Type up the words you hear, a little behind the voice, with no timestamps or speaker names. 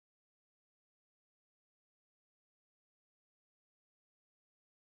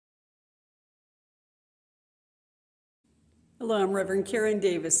Hello, I'm Reverend Karen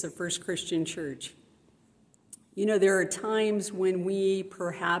Davis of First Christian Church. You know, there are times when we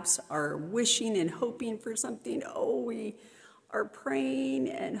perhaps are wishing and hoping for something. We are praying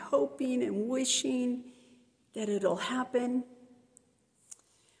and hoping and wishing that it'll happen.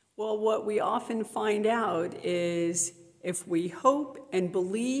 Well, what we often find out is if we hope and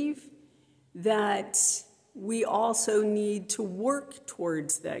believe, that we also need to work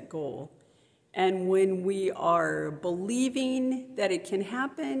towards that goal. And when we are believing that it can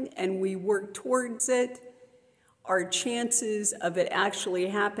happen and we work towards it, our chances of it actually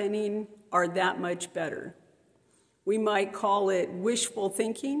happening are that much better. We might call it wishful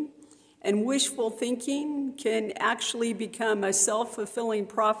thinking, and wishful thinking can actually become a self-fulfilling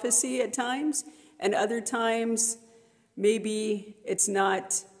prophecy at times, and other times maybe it's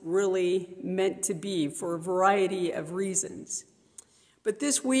not really meant to be for a variety of reasons. But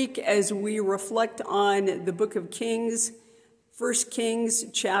this week, as we reflect on the book of Kings, 1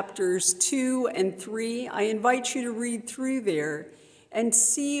 Kings chapters 2 and 3, I invite you to read through there and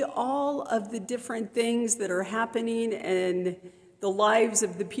see all of the different things that are happening in the lives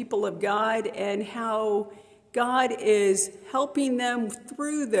of the people of God and how God is helping them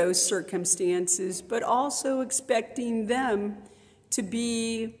through those circumstances, but also expecting them to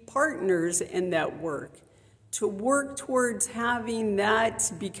be partners in that work. To work towards having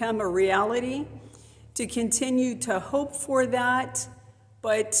that become a reality, to continue to hope for that,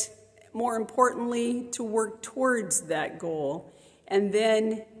 but more importantly, to work towards that goal. And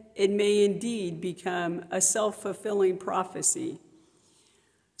then it may indeed become a self-fulfilling prophecy.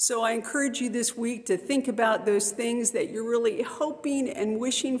 So I encourage you this week to think about those things that you're really hoping and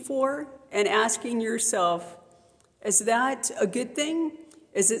wishing for and asking yourself, is that a good thing?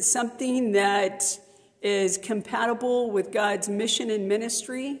 Is it something that is compatible with God's mission and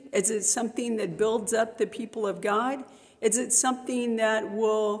ministry? Is it something that builds up the people of God? Is it something that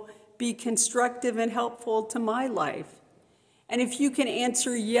will be constructive and helpful to my life? And if you can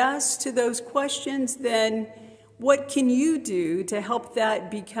answer yes to those questions, then what can you do to help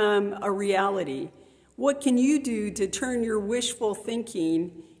that become a reality? What can you do to turn your wishful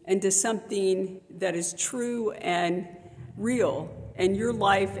thinking into something that is true and real in your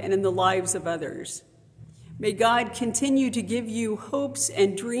life and in the lives of others? May God continue to give you hopes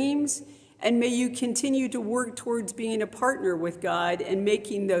and dreams, and may you continue to work towards being a partner with God and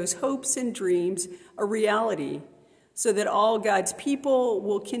making those hopes and dreams a reality, so that all God's people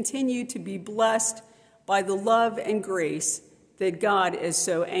will continue to be blessed by the love and grace that God is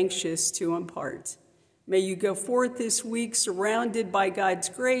so anxious to impart. May you go forth this week surrounded by God's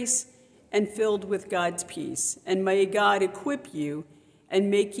grace and filled with God's peace, and may God equip you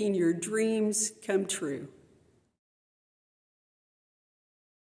in making your dreams come true.